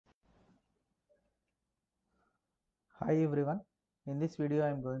Hi everyone, in this video I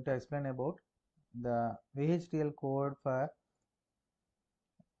am going to explain about the VHDL code for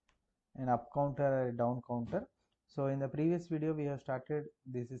an up counter or a down counter. So in the previous video we have started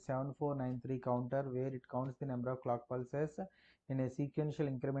this is 7493 counter where it counts the number of clock pulses in a sequential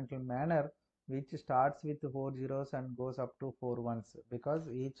incremental manner which starts with 4 zeros and goes up to 4 ones, because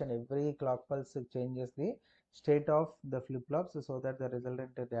each and every clock pulse changes the state of the flip-flops so that the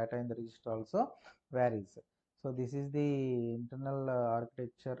resultant data in the register also varies. So this is the internal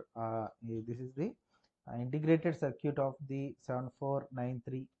architecture, this is the integrated circuit of the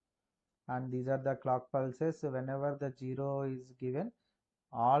 7493, and these are the clock pulses. Whenever the 0 is given,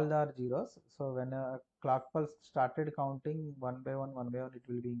 all are zeros. So when a clock pulse started counting one by one it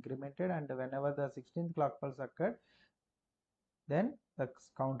will be incremented, and whenever the 16th clock pulse occurred, then the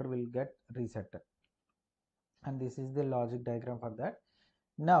counter will get reset, and this is the logic diagram for that.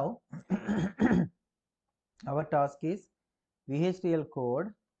 Now our task is VHDL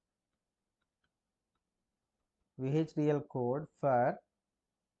code for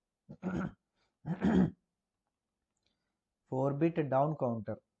 4-bit down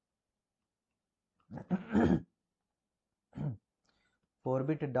counter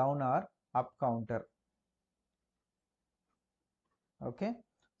 4-bit down or up counter. Okay,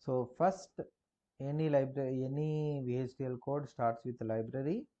 so first any VHDL code starts with the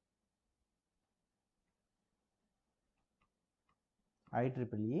library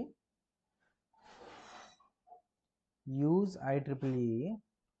IEEE. Use IEEE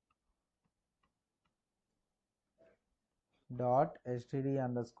dot std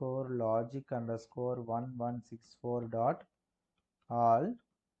underscore logic underscore 1164 dot all.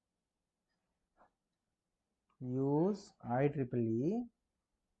 Use IEEE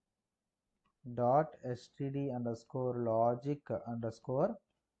dot std underscore logic underscore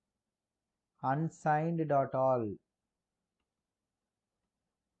unsigned dot all.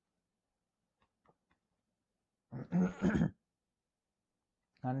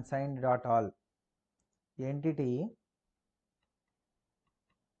 Unsigned dot all. Entity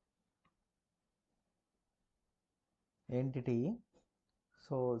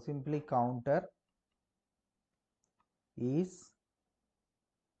so simply counter is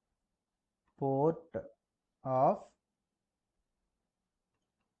port of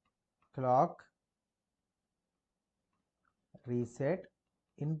clock reset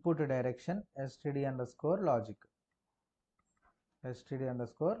input direction std underscore logic.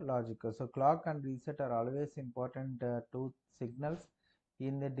 So clock and reset are always important two signals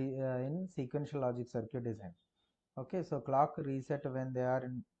in the in sequential logic circuit design. Okay, so clock reset when they are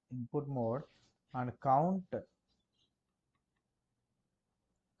in input mode, and count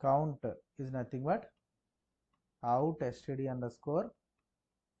is nothing but out std underscore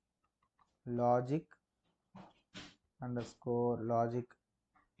logic underscore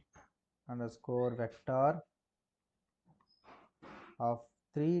vector of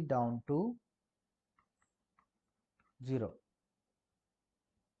 3 down to 0.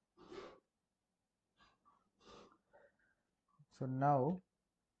 So now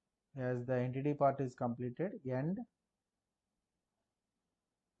as the entity part is completed, end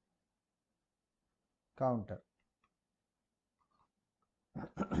counter.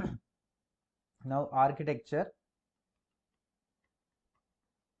 Now architecture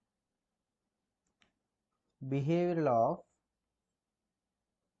behavioral of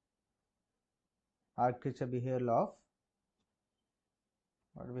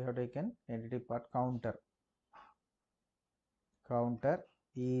what we have taken entity part counter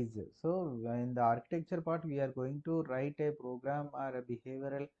is, so in the architecture part we are going to write a program or a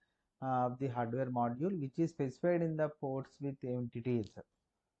behavioral of the hardware module which is specified in the ports with entities.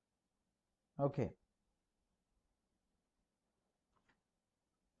 Okay,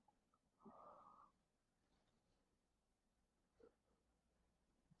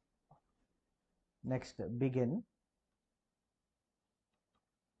 next begin.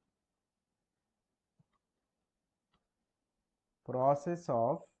 Process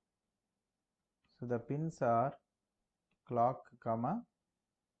of, so the pins are clock comma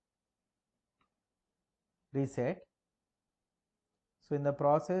reset. So in the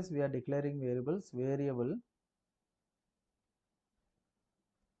process we are declaring variable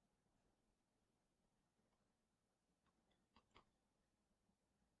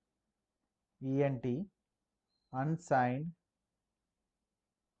ent unsigned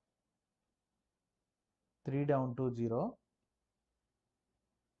 3 down to 0.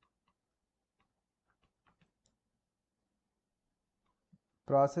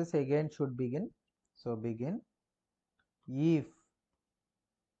 Process again should begin. So begin if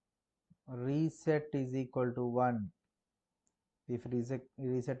reset is equal to 1, If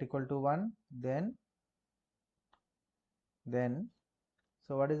reset equal to 1, then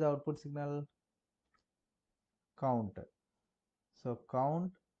so what is the output signal? Count. So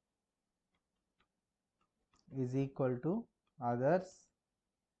count is equal to others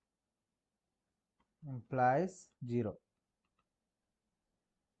implies 0.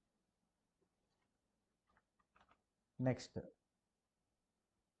 Next,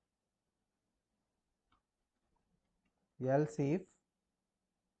 else if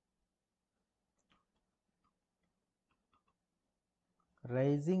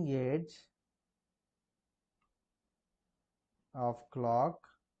rising edge of clock,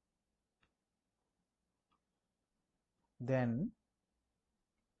 then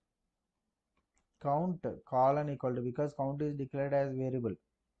count colon equal to, because count is declared as variable,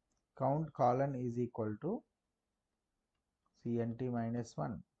 count colon is equal to cnt minus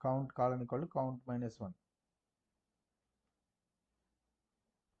 1, count colon equal to count minus 1.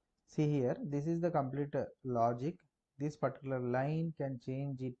 See here, this is the complete logic. This particular line can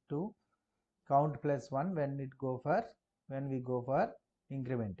change it to count plus 1 when we go for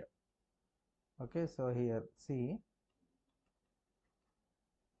increment. Okay, so here see,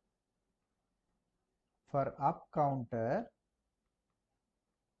 for up counter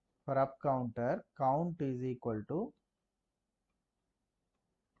count is equal to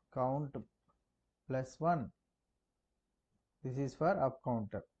count plus 1. This is for up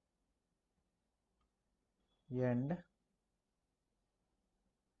counter. And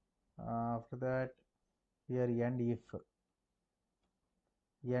after that, here end if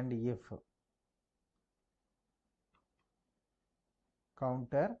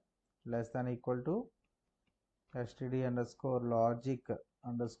counter less than equal to std underscore logic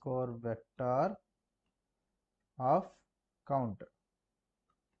underscore vector of count.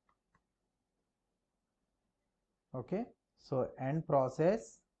 Okay, so end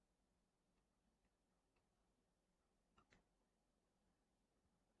process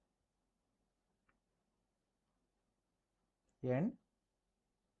and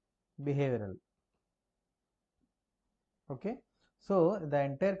behavioral. Okay, so the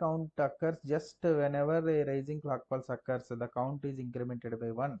entire count occurs just whenever a rising clock pulse occurs, the count is incremented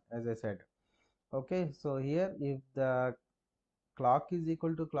by 1, as I said. Okay, so here if the clock is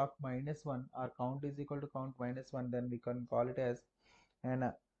equal to clock minus 1 or count is equal to count minus 1, then we can call it as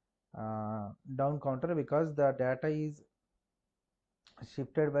an down counter, because the data is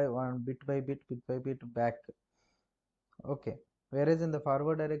shifted by bit by bit back. Okay, whereas in the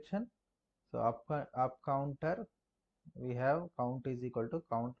forward direction, so up counter we have count is equal to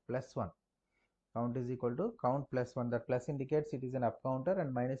count plus 1, count is equal to count plus 1. That plus indicates it is an up counter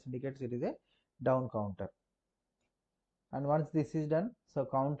and minus indicates it is a down counter. And once this is done, so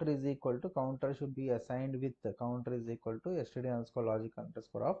counter is equal to, counter should be assigned with counter is equal to std underscore logic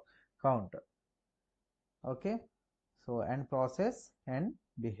underscore of count. Okay, so and process and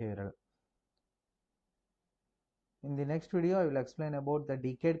behavioral. In the next video, I will explain about the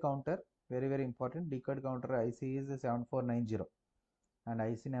decade counter. Very important. Decade counter IC is 7490 and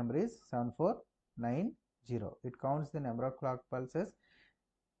IC number is 7490. It counts the number of clock pulses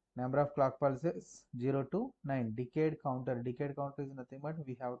 0 to 9. Decade counter is nothing but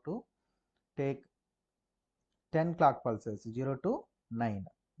we have to take 10 clock pulses 0 to 9,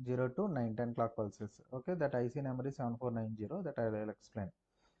 10 clock pulses. Okay, that IC number is 7490, that I will explain.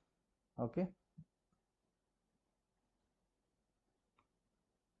 Okay,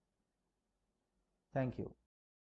 thank you.